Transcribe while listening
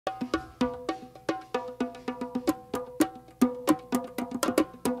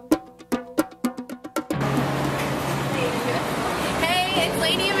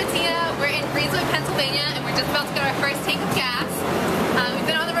Pennsylvania, and we're just about to get our first tank of gas. We've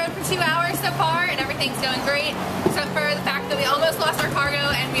been on the road for 2 hours so far, and everything's going great, except for the fact that we almost lost our cargo,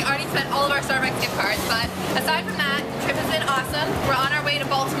 and we already spent all of our Starbucks gift cards. But aside from that, the trip has been awesome. We're on our way to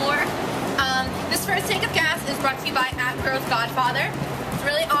Baltimore. This first tank of gas is brought to you by @GrowthGodfather. It's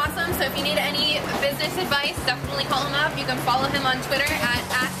really awesome, so if you need any business advice, definitely call him up. You can follow him on Twitter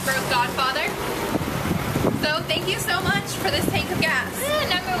 @GrowthGodfather. So thank you so much for this tank of gas.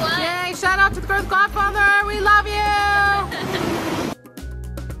 #1. Yay, shout out to the Growth Godfather. We love you.